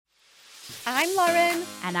I'm Lauren.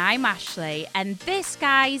 And I'm Ashley. And this,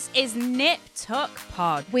 guys, is Nip Tuck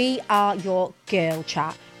Pod. We are your girl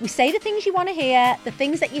chat. We say the things you want to hear, the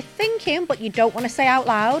things that you're thinking but you don't want to say out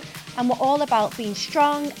loud. And we're all about being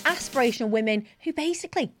strong, aspirational women who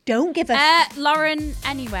basically don't give a... Lauren,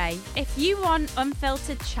 anyway, if you want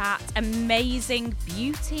unfiltered chat, amazing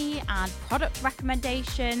beauty and product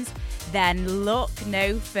recommendations, then look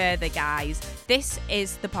no further, guys. This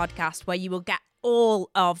is the podcast where you will get all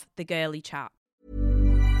of the girly chat.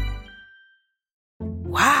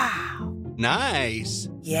 Wow. Nice.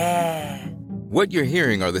 Yeah. What you're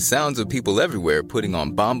hearing are the sounds of people everywhere putting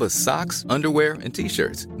on Bombas socks, underwear, and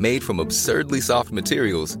T-shirts made from absurdly soft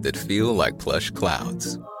materials that feel like plush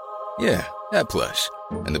clouds. Yeah, that plush.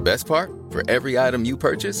 And the best part? For every item you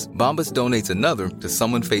purchase, Bombas donates another to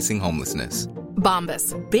someone facing homelessness.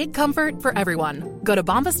 Bombas. Big comfort for everyone. Go to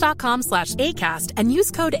bombas.com/ACAST and use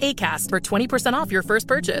code ACAST for 20% off your first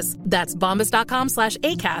purchase. That's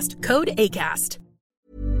bombas.com/ACAST. Code ACAST.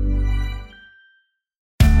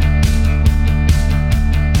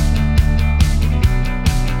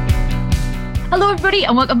 Hello everybody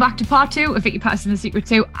and welcome back to part 2 of Vicky Patterson and the Secret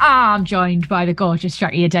 2. I'm joined by the gorgeous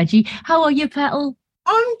Adedeji. How are you, Petal?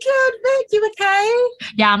 I'm good, Vic. You okay?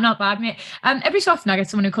 Yeah, I'm not bad, mate. Every so often I get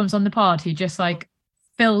someone who comes on the pod who just like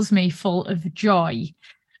fills me full of joy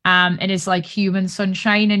and is like human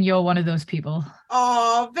sunshine, and you're one of those people.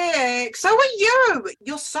 Oh, Vic. So are you.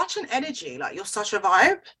 You're such an energy. Like, you're such a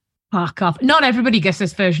vibe. Fuck off. Not everybody gets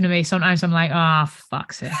this version of me. Sometimes I'm like, oh,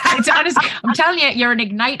 fuck's sake. It's honest. I'm telling you, you're an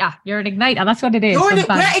igniter. You're an igniter. That's what it is. We're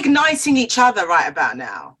igniting each other right about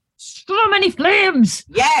now. So many flames.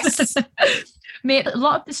 Yes. Mate, a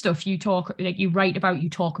lot of the stuff you talk, like you write about, you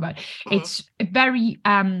talk about, it's very,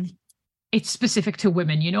 it's specific to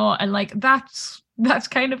women, you know, and like that's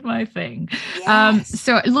kind of my thing. Yes.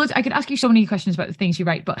 So loads, I could ask you so many questions about the things you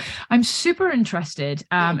write, but I'm super interested,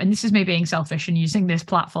 and this is me being selfish and using this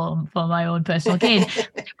platform for my own personal gain,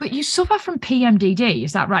 but you suffer from PMDD,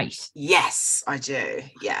 is that right? Yes, I do.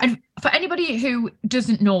 Yeah. And for anybody who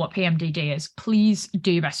doesn't know what PMDD is, please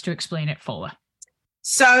do your best to explain it for her.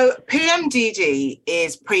 So PMDD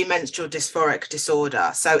is premenstrual dysphoric disorder.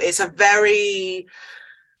 So it's a very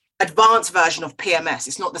advanced version of PMS.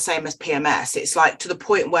 It's not the same as PMS. It's like to the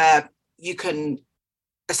point where you can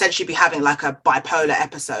essentially be having like a bipolar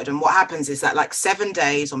episode. And what happens is that like 7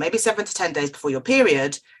 days or maybe 7 to 10 days before your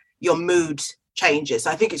period, your mood changes.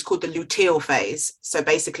 I think it's called the luteal phase. So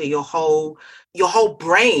basically your whole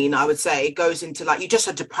brain, I would say, goes into like, you just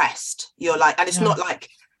are depressed. You're like, and it's not like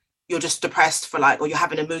you're just depressed for like, or you're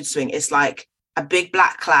having a mood swing. It's like a big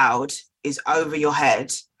black cloud is over your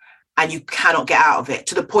head and you cannot get out of it,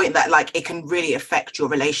 to the point that like it can really affect your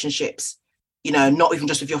relationships, you know, not even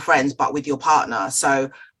just with your friends, but with your partner. So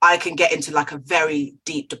I can get into like a very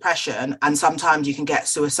deep depression, and sometimes you can get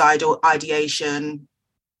suicidal ideation,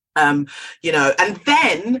 you know, and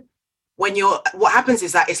then what happens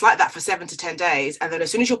is that it's like that for 7 to 10 days. And then as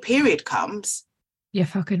soon as your period comes, you're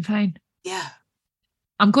fucking fine. Yeah.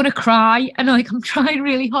 I'm going to cry, and like I'm trying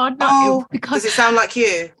really hard not to, because does it sound like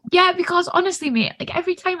you? Yeah, because honestly, mate, like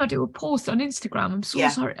every time I do a post on Instagram, I'm so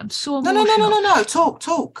sorry, I'm so emotional. No,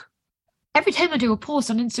 talk. Every time I do a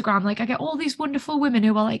post on Instagram, like I get all these wonderful women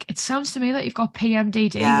who are like, it sounds to me like you've got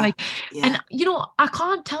PMDD, and you know, I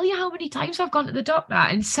can't tell you how many times I've gone to the doctor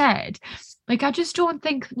and said, like, I just don't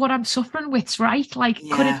think what I'm suffering with's right. Like,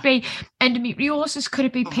 could it be endometriosis? Could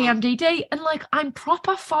it be PMDD? And like, I'm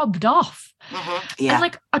proper fobbed off. Yeah, and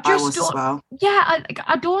like, I just don't. As well. Yeah,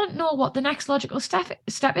 I don't know what the next logical step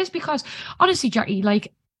is, because honestly, Jackie,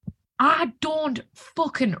 like, I don't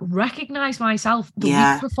fucking recognize myself the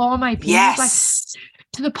week before my period. Yes.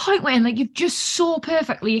 Like, to the point where, like, you've just so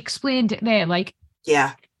perfectly explained it there. Like,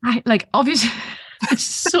 I like obviously. It's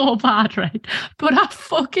so bad, right? But I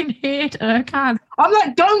fucking hate Ercan. I'm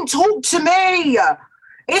like, don't talk to me.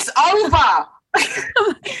 It's over.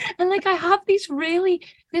 And like, I have these really,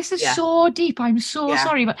 this is so deep. I'm so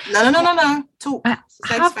sorry, but no. Talk. I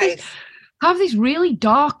have these really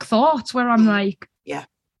dark thoughts where I'm like,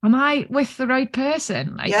 am I with the right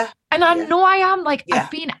person? Like, and I know I am. Like, I've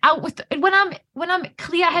been out with when I'm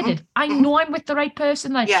clear-headed, I know I'm with the right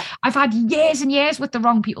person. Like, I've had years and years with the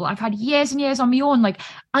wrong people. I've had years and years on my own. Like,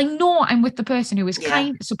 I know I'm with the person who is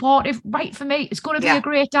kind, supportive, right for me. It's going to be a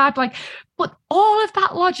great dad. Like, but all of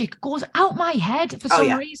that logic goes out my head for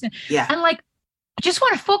some reason. And like, I just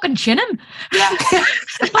want to fucking chin him.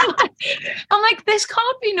 I'm like, this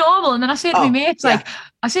can't be normal. And then I say to my mates,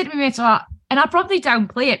 And I probably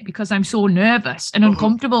downplay it because I'm so nervous and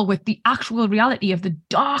uncomfortable with the actual reality of the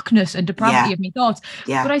darkness and depravity of my thoughts.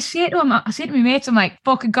 Yeah. But I say to my mates, I'm like,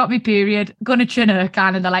 fucking got me period, gonna chin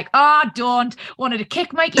can, and they're like, oh, don't. Wanted to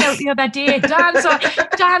kick Mikey out the other day,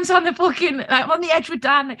 dance on the fucking, like, on the edge with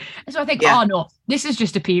Dan. And so I think, oh no, this is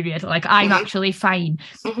just a period. Like, I'm actually fine.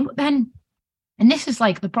 But then, and this is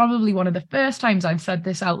like probably one of the first times I've said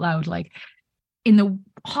this out loud, like in the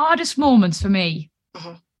hardest moments for me,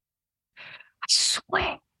 I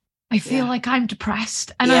swear, I feel like I'm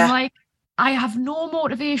depressed, and I'm like, I have no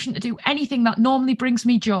motivation to do anything that normally brings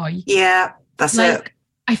me joy. Yeah, that's it.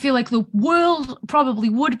 I feel like the world probably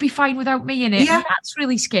would be fine without me in it. Yeah. And that's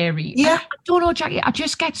really scary. Yeah. I don't know, Jackie. I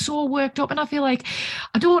just get so worked up, and I feel like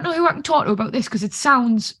I don't know who I can talk to about this because it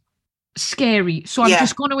sounds scary. So I'm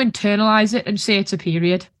just going to internalize it and say it's a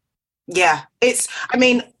period. Yeah. It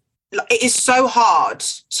is so hard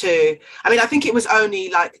to, I think it was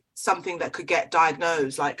only like something that could get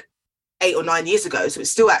diagnosed like 8 or 9 years ago, so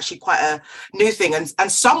it's still actually quite a new thing,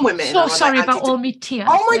 and some women so sorry about all me tears.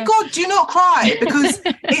 Oh my god, do not cry, because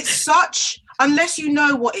it's such, unless you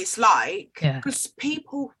know what it's like, because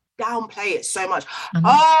people downplay it so much.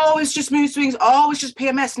 Oh, it's just mood swings, oh, it's just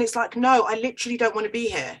PMS, and it's like, no, I literally don't want to be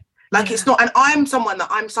here. Like it's not, and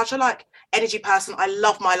I'm such a like energy person. I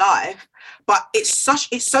love my life, but it's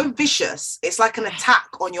so vicious. It's like an attack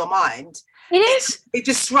on your mind. It is. It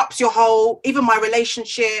disrupts your whole, even my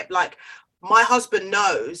relationship. Like my husband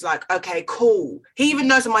knows, like, okay, cool. He even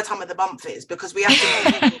knows when my time at the bump is, because we have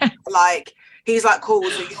to like, he's like, cool,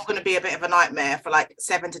 so you're going to be a bit of a nightmare for like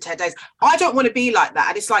 7 to 10 days. I don't want to be like that.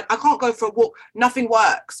 And it's like, I can't go for a walk. Nothing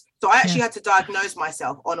works. So I actually had to diagnose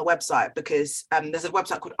myself on a website, because there's a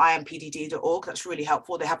website called IamPDD.org. That's really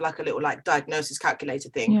helpful. They have like a little like diagnosis calculator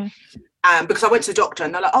thing. Because I went to the doctor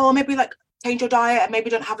and they're like, oh, maybe like change your diet and maybe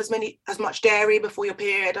don't have as much dairy before your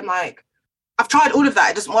period. I'm like, I've tried all of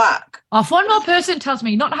that. It doesn't work. If one more person tells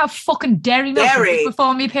me not to have fucking dairy milk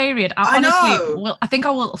before my period, I think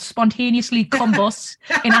I will spontaneously combust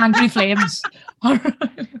in angry flames.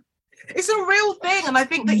 It's a real thing. And I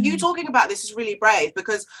think that you talking about this is really brave,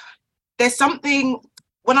 because there's something,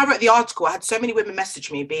 when I wrote the article, I had so many women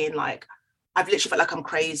message me being like, I've literally felt like I'm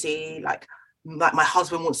crazy. Like my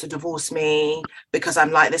husband wants to divorce me because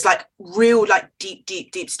I'm like this, like real, like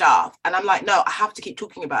deep stuff. And I'm like, no, I have to keep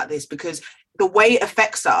talking about this, because the way it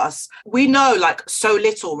affects us, we know like so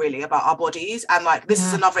little really about our bodies. And like, this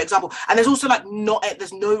is another example. And there's also like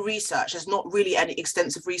there's no research. There's not really any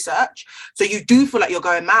extensive research. So you do feel like you're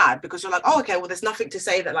going mad, because you're like, oh, okay, well, there's nothing to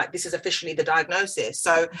say that like this is officially the diagnosis.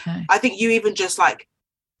 So I think you even just like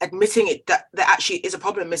admitting it that actually is a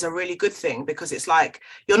problem is a really good thing, because it's like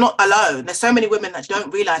you're not alone. There's so many women that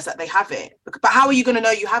don't realize that they have it, but how are you going to know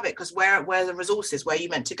you have it? Because where are the resources? Where are you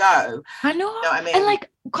meant to go? I know. You know what I mean? And like,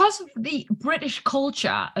 because of the British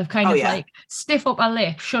culture of kind of like stiff up a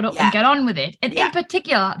lip, shut up and get on with it, and in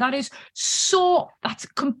particular that's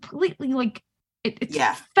completely like it's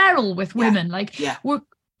feral with women. Like we're,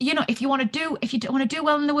 you know, if you don't want to do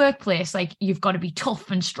well in the workplace, like you've got to be tough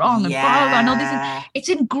and strong and blah, blah, blah, and all this. It's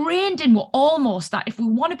ingrained in almost that if we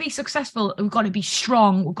want to be successful, we've got to be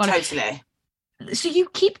strong. We've got totally. So you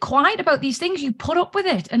keep quiet about these things, you put up with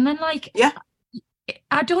it, and then like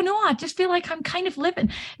I don't know. I just feel like I'm kind of living.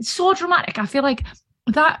 It's so dramatic. I feel like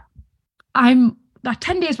that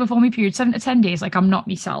 10 days before my period, 7 to 10 days, like I'm not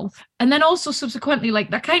myself. And then also subsequently, like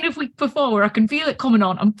that kind of week before where I can feel it coming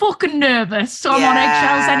on, I'm fucking nervous. So I'm on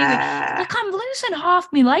eggshells anyway. Like I'm losing half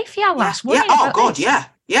my life last week. Oh God, yeah.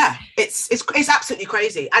 It's absolutely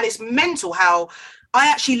crazy. And it's mental how I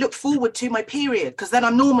actually look forward to my period, because then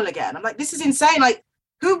I'm normal again. I'm like, this is insane. Like,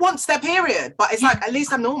 who wants their period? But it's like, at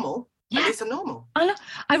least I'm normal. At least I'm normal. I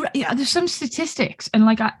know. There's some statistics, and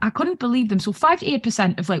like I couldn't believe them. So 5 to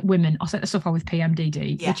 8% of like women are said to suffer with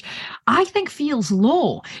PMDD, which I think feels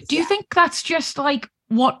low. Do you think that's just like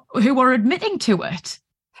who are admitting to it?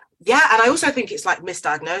 Yeah, and I also think it's like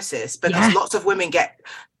misdiagnosis, because lots of women get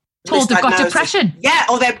told they've got depression. Yeah,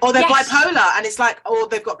 or they're bipolar, and it's like, oh,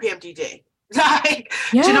 they've got PMDD. Like,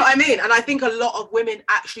 do you know what I mean? And I think a lot of women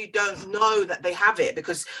actually don't know that they have it,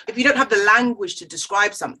 because if you don't have the language to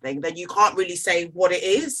describe something, then you can't really say what it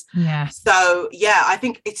is. Yeah. So I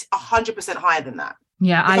think it's 100% higher than that.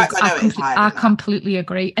 Yeah, I completely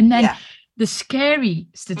agree. And then the scary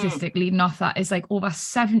statistic leading off that is like over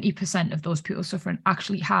 70% of those people suffering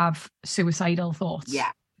actually have suicidal thoughts.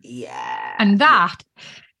 Yeah. And that's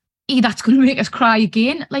going to make us cry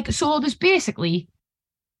again. Like, so there's basically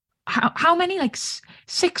how many, like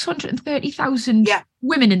 630,000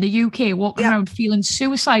 women in the UK walking around feeling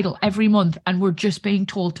suicidal every month, and we're just being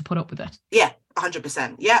told to put up with it. Yeah,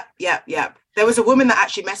 100%. Yep. There was a woman that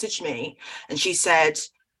actually messaged me and she said,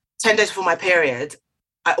 10 days before my period,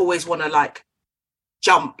 I always want to like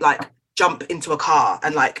jump into a car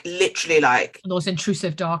and like literally like those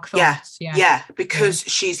intrusive dark thoughts. Yeah, because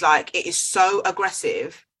she's like, it is so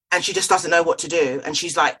aggressive and she just doesn't know what to do. And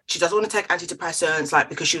she's like, she doesn't want to take antidepressants, like,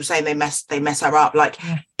 because she was saying they mess her up. Like,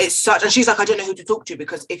 it's such, and she's like, I don't know who to talk to,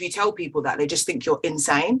 because if you tell people that, they just think you're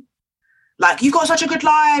insane. Like, you've got such a good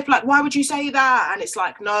life. Like, why would you say that? And it's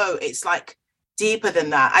like, no, it's like deeper than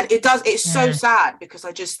that. And it's so sad, because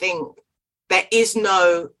I just think there is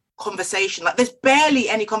no conversation. Like, there's barely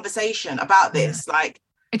any conversation about this. Like,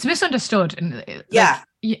 it's misunderstood. And like,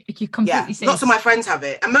 you completely say lots of my friends have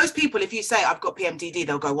it. And most people, if you say I've got PMDD,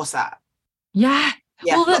 they'll go, what's that? Yeah.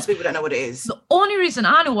 Well, lots of people don't know what it is. The only reason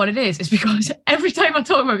I know what it is because every time I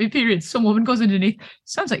talk about my period, some woman goes underneath,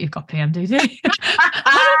 sounds like you've got PMDD.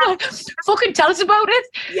 I don't know. Fucking tell us about it.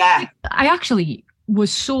 Yeah. I actually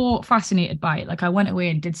was so fascinated by it. Like, I went away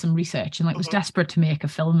and did some research and like was desperate to make a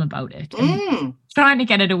film about it. And trying to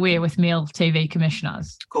get it away with male TV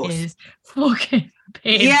commissioners is fucking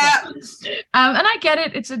painful. Yeah. And I get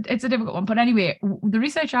it. It's a difficult one. But anyway, the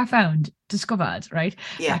research I found discovered, right?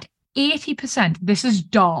 Yeah. That 80%, this is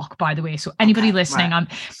dark, by the way, so anybody listening,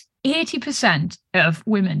 80% of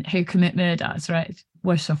women who commit murders, right,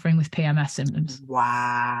 were suffering with PMS symptoms.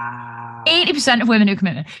 Wow. 80% of women who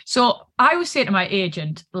commit murder. So I was saying to my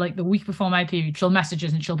agent, like the week before my period, she'll message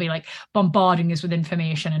us and she'll be like bombarding us with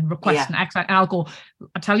information and requesting X. And I'll go,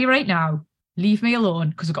 I'll tell you right now, leave me alone,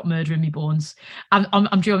 because I've got murder in my bones.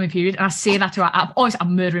 I'm during my period, and I say that to her.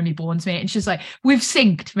 I'm murder in my bones, mate. And she's like, we've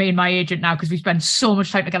synced, me and my agent now, because we spend so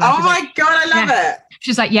much time together. Oh my God, I love it.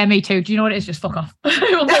 She's like, yeah, me too. Do you know what it is? Just fuck off.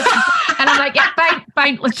 And I'm like, yeah,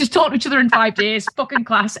 fine. Let's just talk to each other in 5 days. Fucking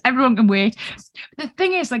class. Everyone can wait. The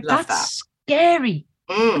thing is, like, that's scary.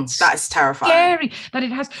 That's terrifying. Scary that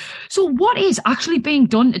it has. So what is actually being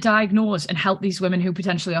done to diagnose and help these women who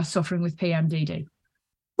potentially are suffering with PMDD?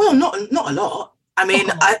 Well, not a lot. I mean,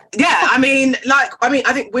 I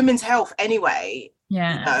think women's health anyway.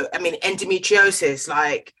 Yeah. You know, I mean, endometriosis,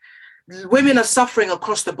 like, women are suffering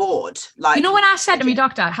across the board. Like, you know, when I said to my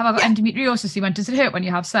doctor, have I got endometriosis? He went, does it hurt when you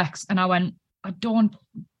have sex? And I went, I don't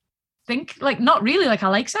think, like, not really. Like, I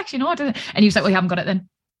like sex, you know. And he was like, well, you haven't got it then.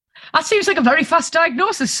 That seems like a very fast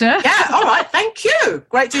diagnosis, sir. Yeah, all right, thank you.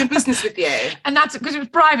 Great doing business with you. And that's because it was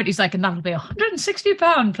private. He's like, and that'll be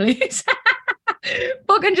 £160, please.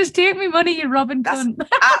 Fucking just take me money, you robbing cunt.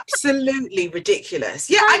 Absolutely ridiculous.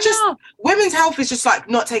 Yeah, women's health is just like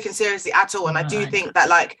not taken seriously at all. And I do think that,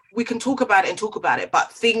 like, we can talk about it,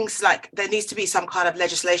 but things like, there needs to be some kind of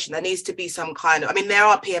legislation. There needs to be some kind of, I mean, there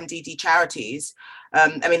are PMDD charities.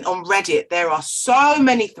 I mean, on Reddit, there are so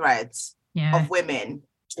many threads of women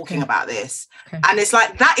talking about this. And it's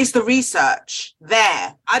like, that is the research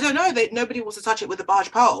there. I don't know, that nobody wants to touch it with a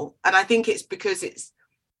barge pole. And I think it's because it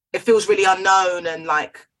feels really unknown, and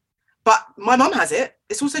like, but my mum has it.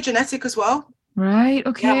 It's also genetic as well. Right.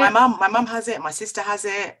 Okay. Yeah, my mum has it. My sister has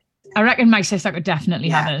it. I reckon my sister could definitely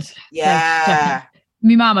have it. Yeah.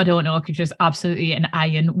 My mum, I don't know, because she's absolutely an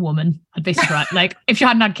iron woman. I'd be surprised. Like, if she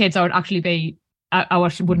hadn't had kids, I would actually be, I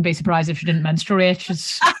wouldn't be surprised if she didn't menstruate.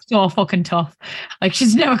 She's so fucking tough. Like,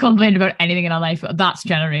 she's never complained about anything in her life. But that's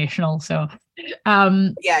generational. So,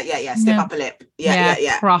 Step up a lip.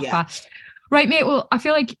 Yeah. Proper. Yeah. Right, mate. Well, I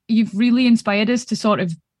feel like you've really inspired us to sort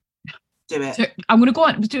of do it. So I'm going to go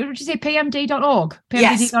on. Did you say pmd.org?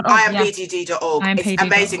 Yes, imbdd.org. It's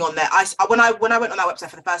amazing on there. When I went on that website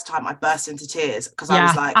for the first time, I burst into tears, because I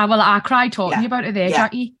was like, I cried talking about it there,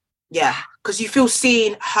 Jackie. Yeah, because you feel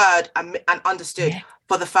seen, heard, and understood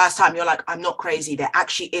for the first time. You're like, I'm not crazy. There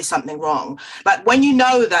actually is something wrong. Like, when you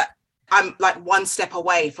know that I'm like one step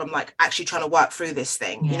away from like actually trying to work through this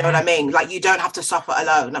thing. You know what I mean? Like, you don't have to suffer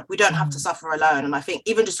alone. Like, we don't have to suffer alone. And I think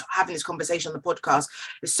even just having this conversation on the podcast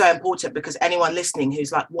is so important, because anyone listening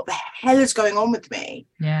who's like, what the hell is going on with me?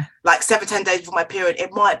 Yeah. Like 7-10 days before my period,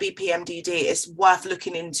 it might be PMDD. It's worth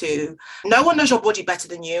looking into. No one knows your body better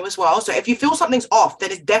than you as well. So if you feel something's off,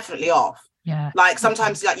 then it's definitely off. Yeah. Like,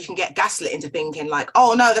 sometimes like you can get gaslit into thinking like,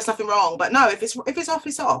 oh no, there's nothing wrong. But no, if it's off,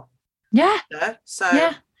 it's off. Yeah.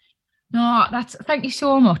 So no, thank you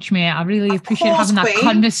so much, mate. I really appreciate having that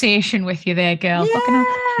conversation with you there, girl.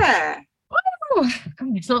 Yeah.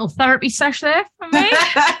 It's a little therapy session there for me.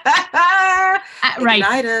 Right.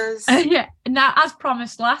 Now, as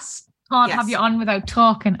promised, lass, can't have you on without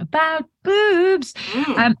talking about boobs.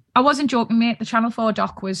 I wasn't joking, mate. The Channel 4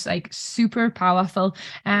 doc was like super powerful.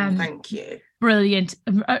 Thank you. Brilliant.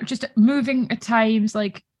 Just moving at times,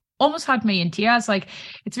 like almost had me in tears. Like,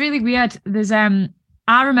 it's really weird. There's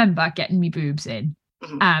I remember getting me boobs in,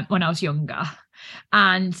 when I was younger.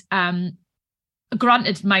 And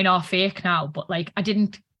granted, mine are fake now, but like I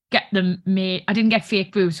didn't get them made. I didn't get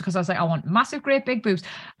fake boobs because I was like, I want massive, great big boobs.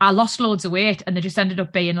 I lost loads of weight and they just ended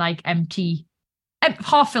up being like empty,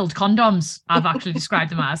 half-filled condoms, I've actually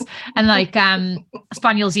described them as. And like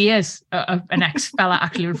Spaniel's ears, an ex-fella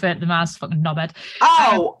actually referred to them as fucking knobhead.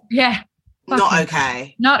 Oh! Yeah. Not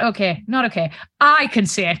okay. Not okay. I can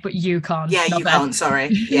say it, but you can't. Yeah, you can't, sorry.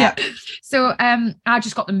 Yeah. So I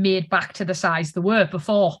just got them made back to the size they were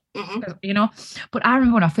before, you know. But I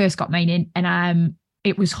remember when I first got mine in and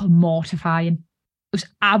it was mortifying. It was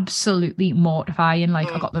absolutely mortifying.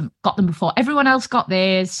 Like I got them before everyone else got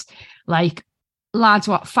theirs. Like lads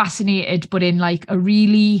were fascinated, but in like a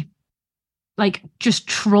really like just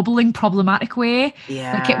troubling, problematic way.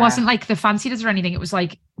 Yeah. Like it wasn't like they fancied us or anything. It was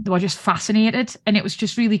like they were just fascinated and it was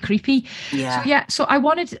just really creepy. Yeah. So I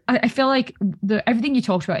feel like everything you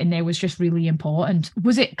talked about in there was just really important.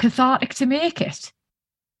 Was it cathartic to make it?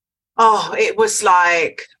 Oh, it was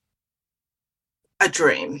like a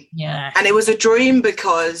dream. Yeah. And it was a dream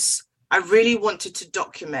because I really wanted to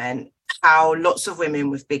document how lots of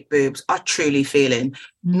women with big boobs are truly feeling.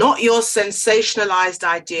 Not your sensationalized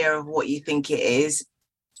idea of what you think it is,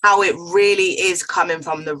 how it really is coming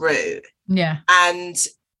from the root. Yeah. And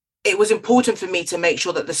it was important for me to make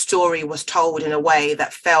sure that the story was told in a way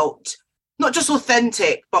that felt not just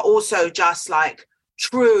authentic, but also just like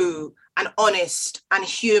true and honest and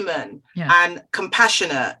human and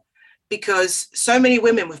compassionate, because so many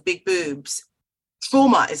women with big boobs,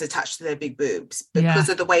 trauma is attached to their big boobs because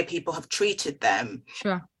of the way people have treated them.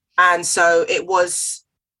 Sure. And so it was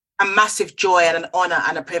a massive joy and an honor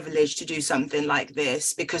and a privilege to do something like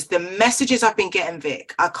this, because the messages I've been getting,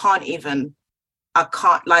 Vic, I can't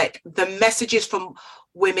like the messages from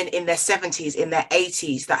women in their 70s, in their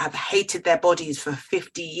 80s that have hated their bodies for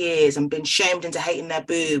 50 years and been shamed into hating their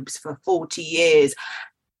boobs for 40 years.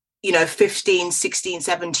 You know, 15, 16,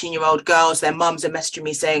 17-year-old girls, their mums are messaging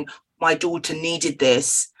me saying, my daughter needed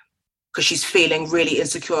this because she's feeling really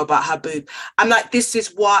insecure about her boob. I'm like, this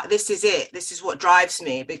is it. This is what drives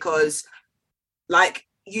me, because like,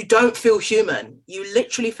 you don't feel human. You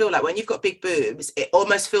literally feel like when you've got big boobs, it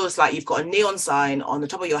almost feels like you've got a neon sign on the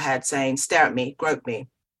top of your head saying, stare at me, grope me,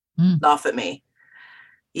 laugh at me.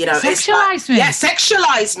 You know, sexualize me. Yeah,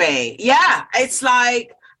 sexualize me. Yeah, it's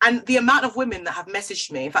like, and the amount of women that have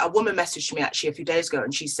messaged me, in fact, a woman messaged me actually a few days ago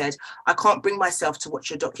and she said, I can't bring myself to watch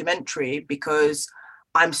your documentary because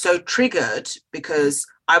I'm so triggered because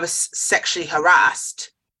I was sexually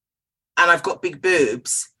harassed and I've got big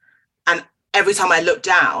boobs. And every time I look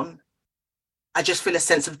down, I just feel a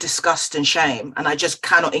sense of disgust and shame and I just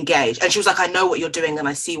cannot engage. And she was like, I know what you're doing and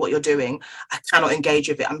I see what you're doing. I cannot engage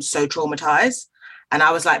with it. I'm so traumatized. And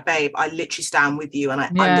I was like, babe, I literally stand with you and I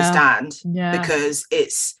understand because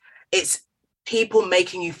it's people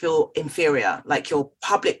making you feel inferior, like you're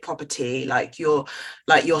public property, like you're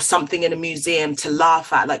something in a museum to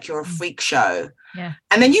laugh at, like you're a freak show. Yeah.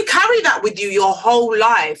 And then you carry that with you your whole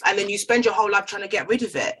life and then you spend your whole life trying to get rid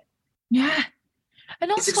of it. Yeah. And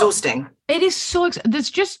also, it's exhausting. It is so there's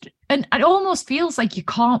just, and it almost feels like you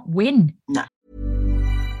can't win. No.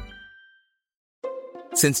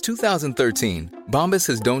 Since 2013, Bombas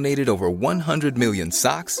has donated over 100 million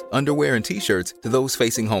socks, underwear, and T-shirts to those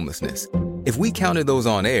facing homelessness. If we counted those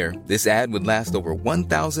on air, this ad would last over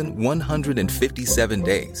 1,157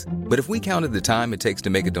 days. But if we counted the time it takes to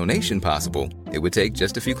make a donation possible, it would take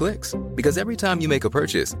just a few clicks. Because every time you make a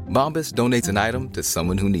purchase, Bombas donates an item to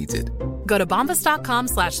someone who needs it. Go to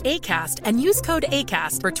bombas.com/ACAST and use code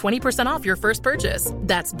ACAST for 20% off your first purchase.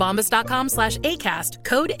 That's bombas.com/ACAST,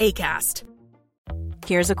 code ACAST.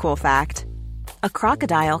 Here's a cool fact. A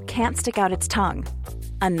crocodile can't stick out its tongue.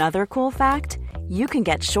 Another cool fact, you can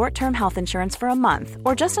get short-term health insurance for a month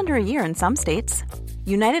or just under a year in some states.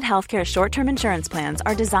 United Healthcare short-term insurance plans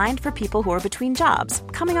are designed for people who are between jobs,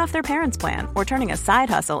 coming off their parents' plan, or turning a side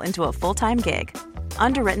hustle into a full-time gig.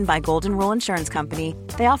 Underwritten by Golden Rule Insurance Company,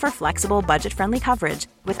 they offer flexible, budget-friendly coverage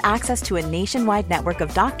with access to a nationwide network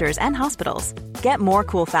of doctors and hospitals. Get more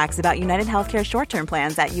cool facts about United Healthcare short-term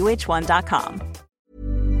plans at uh1.com.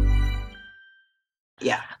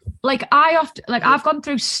 Yeah. Like I've gone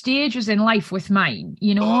through stages in life with mine,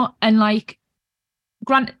 you know, and like,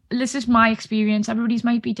 Grant, this is my experience. Everybody's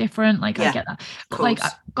might be different. Like, I get that. But like,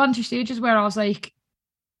 I've gone through stages where I was like,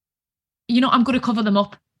 you know, I'm going to cover them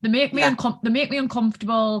up. They make me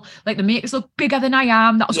uncomfortable. Like, they make us look bigger than I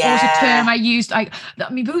am. That was always a term I used. Like,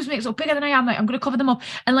 my boobs make us look bigger than I am. Like, I'm going to cover them up.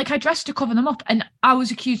 And like, I dressed to cover them up. And I was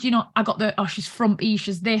accused, you know, I got she's frumpy,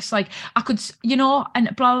 she's this. Like, I could, you know, and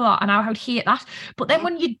blah, blah, blah. And I would hate that. But then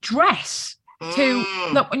when you dress to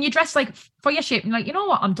look when you dress like for your shape, and like, you know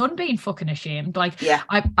what, I'm done being fucking ashamed. Like,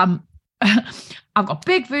 I'm I've got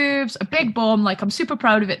big boobs, a big bum, like I'm super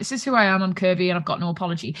proud of it. This is who I am. I'm curvy and I've got no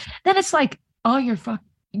apology. Then it's like, oh, you're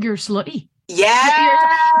slutty. Yeah.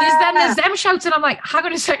 There's them shouting. I'm like, hang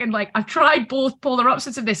on a second. Like, I've tried both polar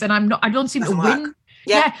opposites of this, and I don't seem to win.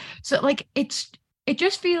 Yeah. So like, it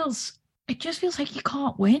just feels like you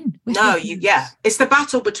can't win. No, it's the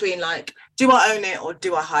battle between like, do I own it or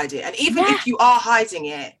do I hide it? And even if you are hiding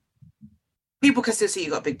it, people can still see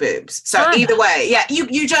you got big boobs. So either way,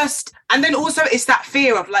 you just, and then also it's that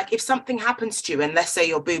fear of like, if something happens to you and let's say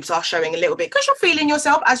your boobs are showing a little bit because you're feeling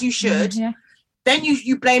yourself as you should, then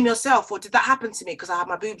you blame yourself. Or did that happen to me because I had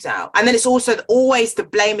my boobs out? And then it's also always the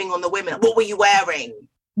blaming on the women. What were you wearing?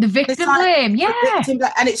 The victim blame,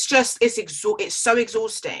 and it's just, it's so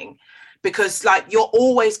exhausting because like you're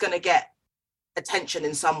always going to get attention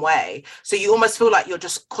in some way, so you almost feel like you're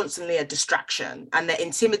just constantly a distraction, and they're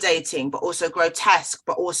intimidating but also grotesque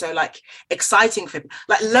but also like exciting for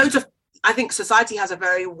like loads of, I think society has a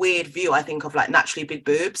very weird view, I think, of like naturally big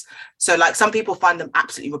boobs. So like some people find them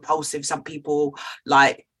absolutely repulsive, some people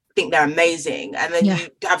like think they're amazing, and then you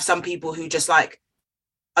have some people who just like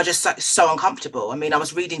are just so uncomfortable. I mean, I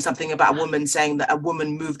was reading something about a woman saying that a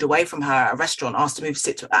woman moved away from her at a restaurant, asked to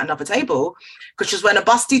sit at another table because she was wearing a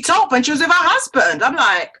busty top when she was with her husband. I'm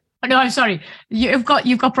like, no, I'm sorry. You've got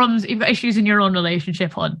problems, you've got issues in your own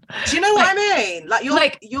relationship, hon. Do you know what I mean?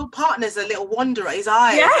 Like your partner's a little wanderer. His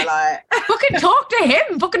eyes are like fucking talk to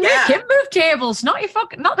him. Fucking make him move tables, not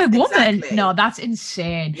the woman. Exactly. No, that's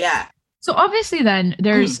insane. Yeah. So obviously then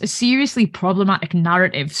there's a seriously problematic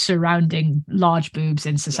narrative surrounding large boobs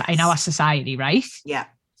in society, in our society, right? Yeah.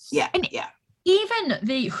 Even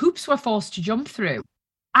the hoops we're forced to jump through.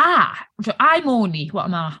 I'm only, what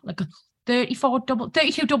am I, like a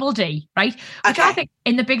 32 double D, right? Which I think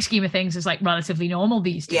in the big scheme of things is like relatively normal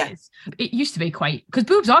these days. It used to be quite, because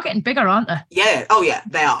boobs are getting bigger, aren't they? Yeah. Oh yeah,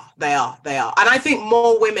 they are. And I think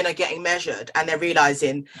more women are getting measured and they're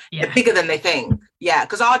realizing they're bigger than they think. Yeah,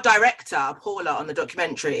 because our director, Paula, on the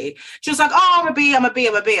documentary, she was like, oh, I'm a B.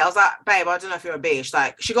 I was like, babe, I don't know if you're a B. She's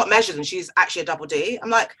like, she got measured and she's actually a double D.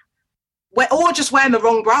 I'm like, we're all just wearing the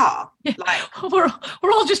wrong bra. Like we're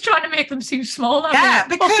all just trying to make them seem small.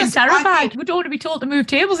 Because terrified. We don't want to be told to move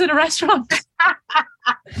tables in a restaurant.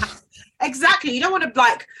 Exactly. You don't want to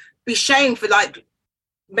like be shamed for like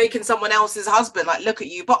making someone else's husband like look at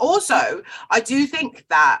you. But also, I do think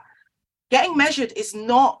that getting measured is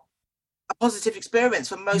not a positive experience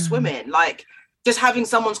for most women. Like just having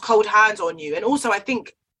someone's cold hands on you, and also I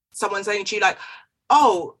think someone saying to you like,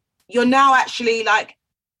 "Oh, you're now actually like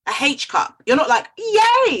a H cup." You're not like,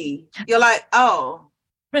 yay. You're like, oh,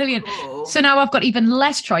 brilliant. Cool. So now I've got even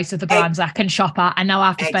less choice of the brands I can shop at, and now I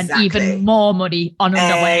have to spend even more money on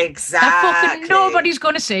underwear. Exactly. That fucking nobody's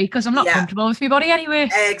going to see because I'm not comfortable with my body anyway.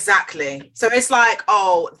 Exactly. So it's like,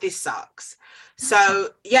 oh, this sucks. So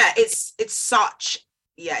it's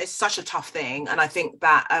such a tough thing. And I think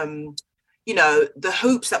that you know, the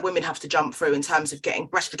hoops that women have to jump through in terms of getting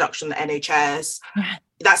breast reduction, the NHS,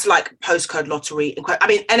 that's like postcode lottery. I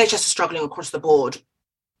mean, NHS is struggling across the board,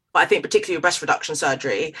 but I think particularly with breast reduction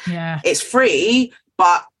surgery, it's free,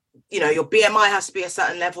 but you know, your BMI has to be a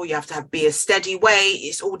certain level. You have to be a steady weight.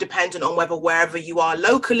 It's all dependent on wherever you are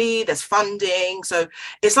locally, there's funding. So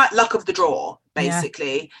it's like luck of the draw,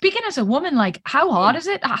 basically. Speaking as a woman, like how hard is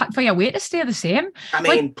it for your weight to stay the same? I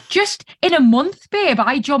mean, like, just in a month, babe,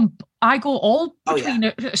 I go all between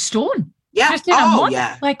a stone. Yeah. Just in a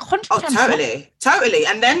month, like 100%. Oh, totally.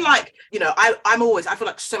 And then like, you know, I feel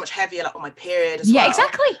like so much heavier like on my period as well. Yeah,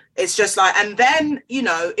 exactly. It's just like, and then, you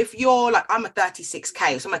know, if you're like, I'm a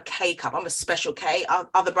 36K, so I'm a K cup, I'm a special K,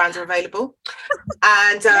 other brands are available.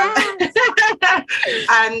 And,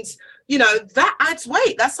 and, you know, that adds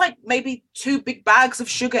weight. That's like maybe 2 big bags of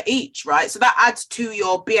sugar each, right? So that adds to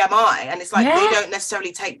your BMI. And it's like, they don't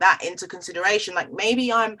necessarily take that into consideration. Like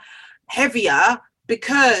maybe I'm heavier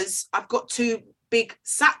because I've got 2 big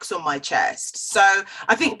sacks on my chest. So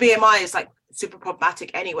I think BMI is like super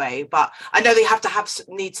problematic anyway, but I know they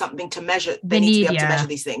need something to measure. They need to be able to measure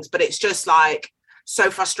these things, but it's just like so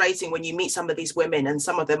frustrating when you meet some of these women, and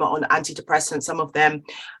some of them are on antidepressants, some of them,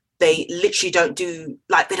 they literally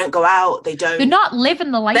they don't go out. They're not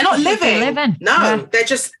living the life. They're not living. No, they're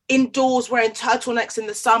just indoors wearing turtlenecks in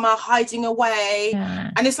the summer, hiding away.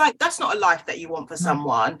 Yeah. And it's like, that's not a life that you want for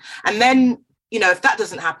someone. And then, you know, if that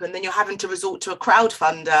doesn't happen, then you're having to resort to a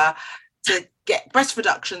crowdfunder to get breast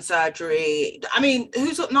reduction surgery. I mean,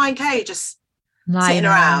 who's got 9K just sitting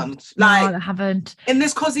around? Like, no, I haven't. In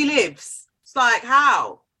this cause he lives. It's like,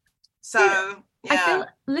 how? So... Yeah. I feel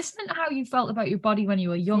listening to how you felt about your body when you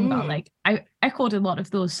were younger, like I echoed a lot of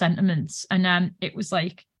those sentiments, and it was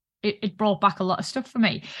like it brought back a lot of stuff for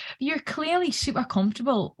me. You're clearly super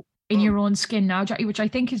comfortable in your own skin now, Jackie, which I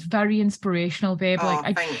think is very inspirational, babe.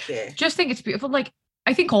 Like, thank you. Just think it's beautiful. Like,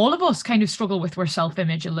 I think all of us kind of struggle with our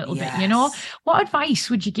self-image a little bit, you know? What advice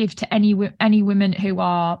would you give to any women who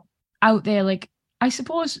are out there, like, I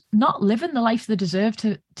suppose, not living the life they deserve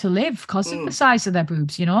to live because of the size of their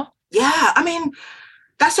boobs, you know? Yeah, I mean,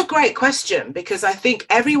 that's a great question, because I think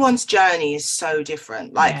everyone's journey is so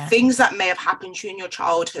different. Like things that may have happened to you in your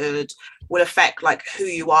childhood will affect like who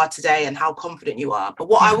you are today and how confident you are. But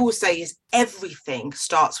what I will say is everything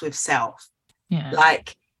starts with self. Yeah.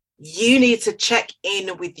 Like, you need to check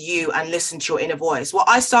in with you and listen to your inner voice. What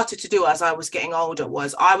I started to do as I was getting older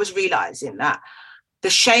was I was realizing that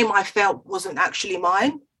the shame I felt wasn't actually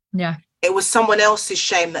mine. Yeah. It was someone else's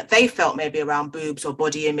shame that they felt, maybe around boobs or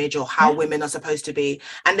body image or how women are supposed to be.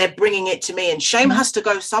 And they're bringing it to me, and shame has to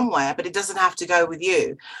go somewhere, but it doesn't have to go with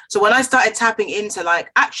you. So when I started tapping into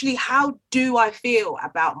like, actually, how do I feel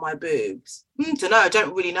about my boobs? Don't know. I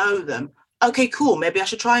don't really know them. Okay, cool. Maybe I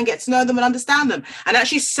should try and get to know them and understand them, and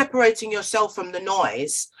actually separating yourself from the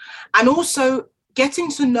noise, and also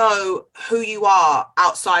getting to know who you are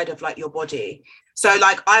outside of like your body. So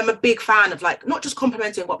like, I'm a big fan of like, not just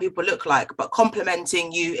complimenting what people look like, but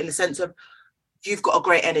complimenting you in the sense of you've got a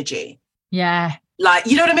great energy. Yeah. Like,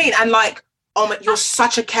 you know what I mean? And like, you're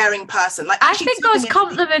such a caring person. Like, I think those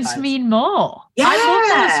compliments mean more. Yeah. I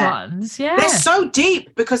love those ones. Yeah. They're so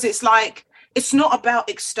deep, because it's like, it's not about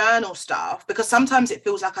external stuff, because sometimes it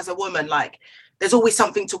feels like as a woman, like there's always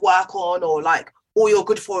something to work on, or like all you're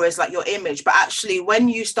good for is like your image. But actually when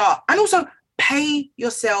you start, and also pay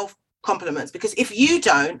yourself compliments, because if you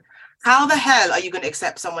don't, how the hell are you going to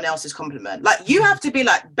accept someone else's compliment? Like, you have to be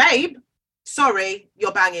like, babe, sorry,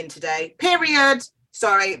 you're banging today, period.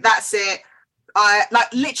 Sorry, that's it. I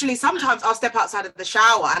like, literally sometimes I'll step outside of the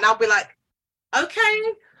shower and I'll be like,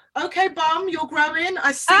 okay, bum, you're growing.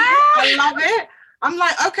 I see it. I love it. I'm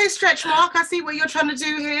like, okay, stretch mark. I see what you're trying to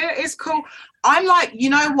do here. It's cool. I'm like, you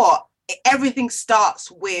know what? Everything starts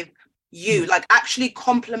with you, like actually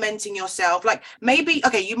complimenting yourself. Like, maybe,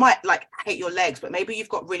 okay, you might like hate your legs, but maybe you've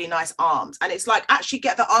got really nice arms, and it's like, actually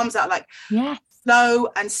get the arms out, like slow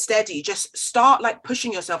and steady. Just start like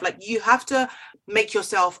pushing yourself. Like, you have to make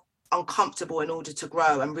yourself uncomfortable in order to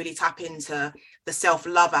grow and really tap into the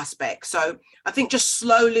self-love aspect. So I think just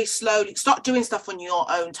slowly start doing stuff on your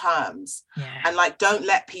own terms, and like, don't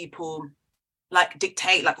let people like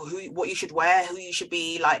dictate like what you should wear, who you should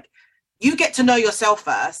be. Like, you get to know yourself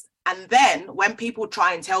first, and then when people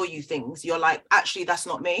try and tell you things, you're like, actually, that's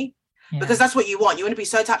not me. Because that's what you want. You want to be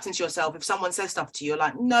so tapped into yourself. If someone says stuff to you, you're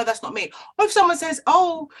like, no, that's not me. Or if someone says,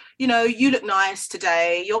 oh, you know, you look nice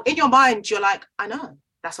today, you're in your mind, you're like, I know,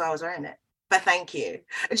 that's why I was wearing it, but thank you.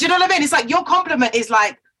 Do you know what I mean? It's like, your compliment is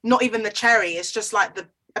like not even the cherry, it's just like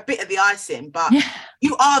a bit of the icing, but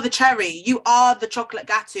you are the cherry, you are the chocolate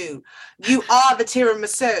gâteau, you are the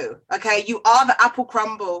tiramisu, okay, you are the apple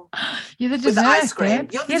crumble, you're the dessert, with the ice cream,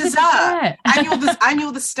 babe. you're the dessert. and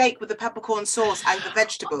you're the steak with the peppercorn sauce and the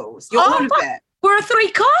vegetables, you're all of it. We're a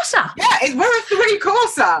three-courser. Yeah, we're a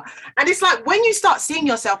three-courser. And it's like, when you start seeing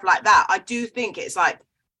yourself like that, I do think it's like,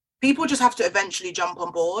 people just have to eventually jump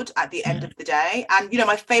on board at the end of the day. And, you know,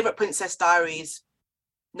 my favorite Princess Diaries,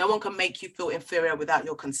 no one can make you feel inferior without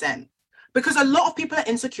your consent, because a lot of people are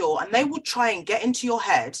insecure and they will try and get into your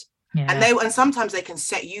head, and sometimes they can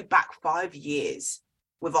set you back 5 years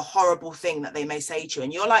with a horrible thing that they may say to you.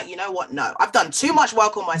 And you're like, you know what? No, I've done too much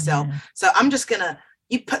work on myself. So I'm just gonna,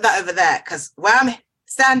 you put that over there, because where I'm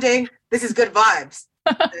standing, this is good vibes.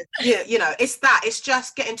 You know, it's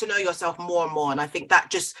just getting to know yourself more and more. And I think that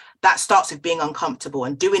starts with being uncomfortable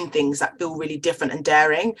and doing things that feel really different and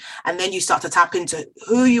daring, and then you start to tap into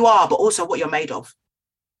who you are, but also what you're made of.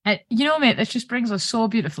 You know, mate, this just brings us so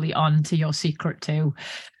beautifully on to your secret too.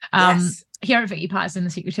 Here at Vicky Patterson in the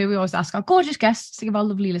Secret Too, we always ask our gorgeous guests to give our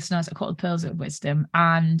lovely listeners a couple of pearls of wisdom,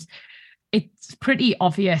 and it's pretty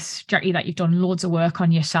obvious, Jackie, that you've done loads of work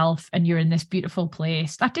on yourself and you're in this beautiful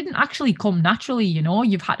place. That didn't actually come naturally, you know.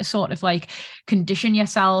 You've had to sort of like condition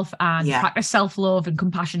yourself and practice self-love and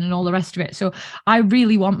compassion and all the rest of it. So I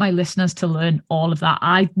really want my listeners to learn all of that.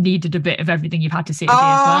 I needed a bit of everything you've had to say today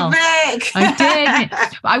as well. Rick. I did.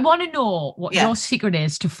 But I want to know what your secret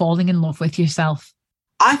is to falling in love with yourself.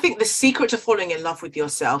 I think the secret to falling in love with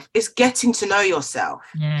yourself is getting to know yourself.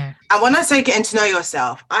 Yeah. And when I say getting to know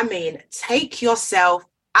yourself, I mean, take yourself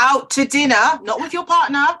out to dinner, not with your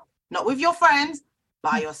partner, not with your friends,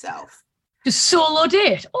 by yourself. Just solo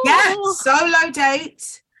date. Yeah, solo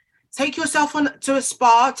date. take yourself on to a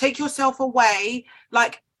spa, take yourself away,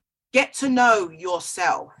 like get to know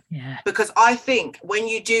yourself. Yeah. Because I think when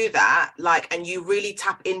you do that, like, and you really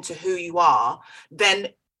tap into who you are, then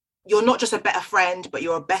you're not just a better friend, but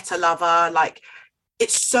you're a better lover. Like,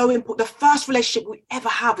 it's so important. The first relationship we ever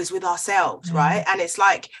have is with ourselves, right? And it's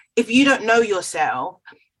like, if you don't know yourself,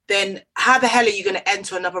 then how the hell are you going to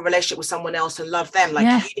enter another relationship with someone else and love them?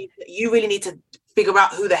 Like, you really need to figure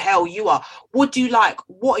out who the hell you are. What do you like?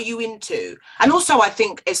 What are you into? And also, I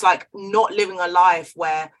think it's like not living a life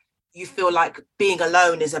where you feel like being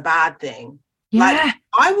alone is a bad thing. Like,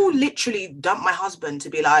 I will literally dump my husband to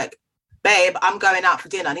be like, babe, I'm going out for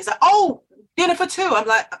dinner. And he's like, oh, dinner for two. I'm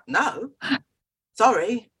like, no,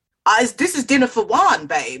 sorry. This is dinner for one,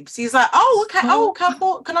 babes. He's like, oh, okay. Oh,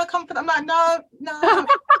 can I come for that? I'm like, no,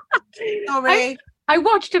 sorry. I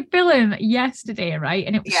watched a film yesterday, right?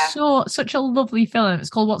 And it was such a lovely film. It's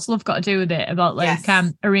called What's Love Got to Do with It? About like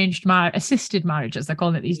assisted marriage, as they're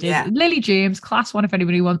calling it these days. Yeah. Lily James, class one if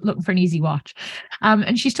anybody wants looking for an easy watch.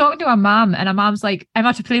 And she's talking to her mum, and her mum's like,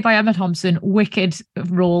 Emma, to play by Emma Thompson, wicked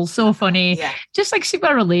role, so funny. Yeah. Just like super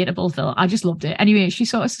relatable film. I just loved it. Anyway, she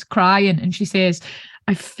sort of crying and she says,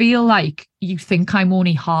 I feel like you think I'm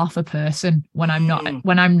only half a person when I'm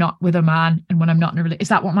not with a man, and when I'm not in a relationship. Is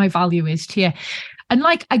that what my value is to you? And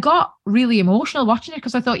like, I got really emotional watching it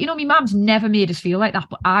because I thought, you know, my mum's never made us feel like that,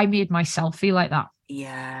 but I made myself feel like that.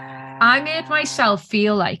 Yeah. I made myself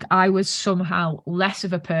feel like I was somehow less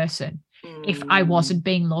of a person if I wasn't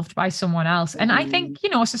being loved by someone else. And I think, you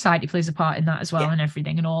know, society plays a part in that as well, and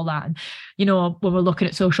everything and all that. And, you know, when we're looking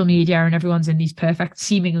at social media and everyone's in these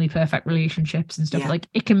seemingly perfect relationships and stuff, like,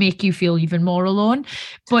 it can make you feel even more alone.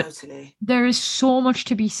 But there is so much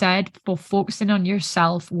to be said for focusing on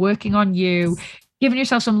yourself, working on you, giving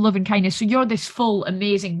yourself some love and kindness. So you're this full,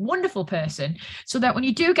 amazing, wonderful person, so that when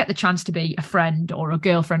you do get the chance to be a friend or a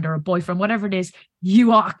girlfriend or a boyfriend, whatever it is,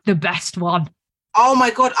 you are the best one. Oh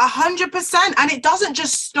my God, 100%. And it doesn't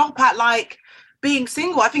just stop at like being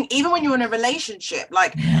single. I think even when you're in a relationship,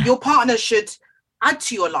 like your partner should add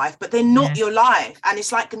to your life, but they're not your life. And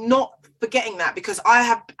it's like not forgetting that, because I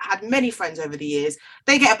have had many friends over the years.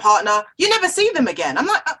 They get a partner, you never see them again. I'm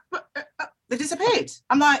like, they disappeared.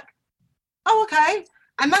 I'm like, oh, okay.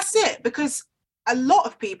 And that's it, because a lot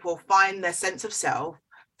of people find their sense of self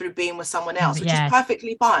through being with someone else, which is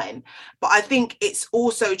perfectly fine. But I think it's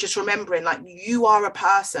also just remembering, like, you are a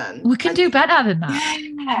person. We can do better than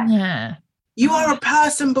that. Yeah. You are a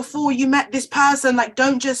person before you met this person. Like,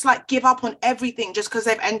 don't just like give up on everything just because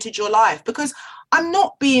they've entered your life. Because I'm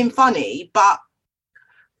not being funny, but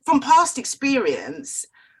from past experience,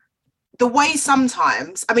 the way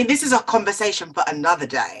sometimes, I mean, this is a conversation for another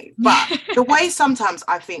day, but the way sometimes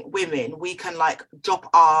I think women, we can like drop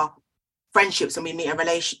our friendships when we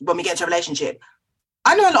get into a relationship.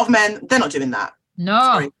 I know a lot of men, they're not doing that. No.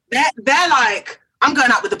 Sorry. They're like, I'm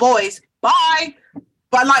going out with the boys, bye.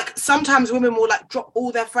 But like, sometimes women will like drop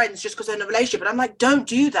all their friends just because they're in a relationship. And I'm like, don't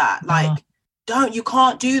do that. Like, you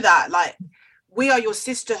can't do that. Like, we are your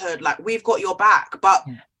sisterhood. Like, we've got your back. But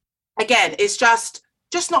again, it's just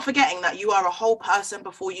not forgetting that you are a whole person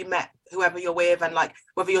before you met whoever you're with. And like,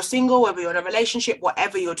 whether you're single, whether you're in a relationship,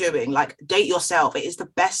 whatever you're doing, like, date yourself. It is the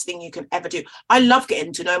best thing you can ever do. I love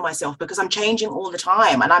getting to know myself because I'm changing all the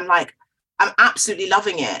time. And I'm like, I'm absolutely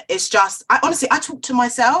loving it. It's just, I talk to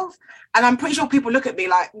myself, and I'm pretty sure people look at me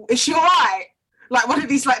like, is she all right? Like one of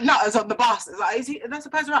these like nutters on the bus. It's like, that's a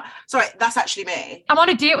person right? Sorry, that's actually me. I'm on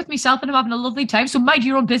a date with myself and I'm having a lovely time. So mind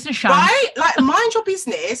your own business, Sharon. Right? Like, mind your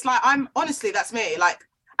business. Like, that's me. Like,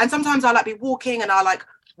 and sometimes I'll like be walking and I'll like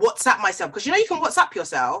WhatsApp myself, because you know you can WhatsApp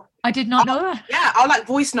yourself. I did not know that. Yeah, I'll like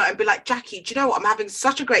voice note and be like, Jackie, do you know what? I'm having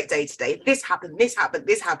such a great day today. This happened.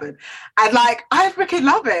 And like, I freaking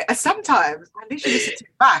love it. And sometimes I literally listen to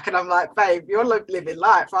it back and I'm like, babe, you're living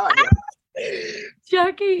life, aren't you?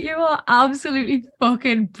 Jackie, you are absolutely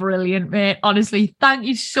fucking brilliant, mate. Honestly, thank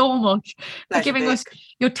you so much for giving us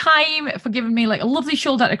your time, for giving me like a lovely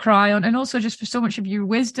shoulder to cry on, and also just for so much of your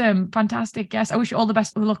wisdom. Fantastic guest. I wish you all the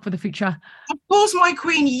best of luck for the future. Of course, my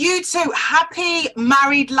queen. You too. Happy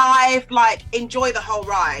married life. Like, enjoy the whole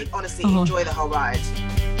ride. Honestly, enjoy the whole ride.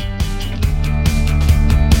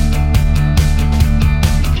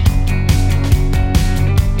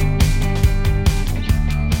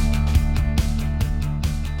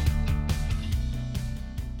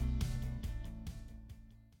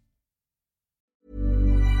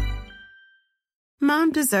 Mom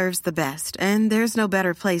deserves the best, and there's no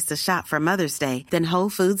better place to shop for Mother's Day than Whole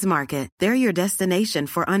Foods Market. They're your destination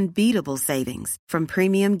for unbeatable savings, from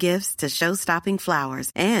premium gifts to show-stopping flowers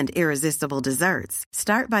and irresistible desserts.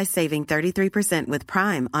 Start by saving 33% with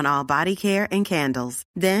Prime on all body care and candles.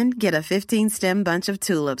 Then get a 15-stem bunch of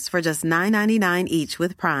tulips for just $9.99 each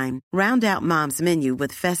with Prime. Round out Mom's menu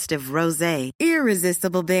with festive rosé,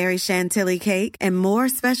 irresistible berry chantilly cake, and more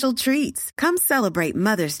special treats. Come celebrate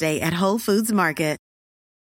Mother's Day at Whole Foods Market.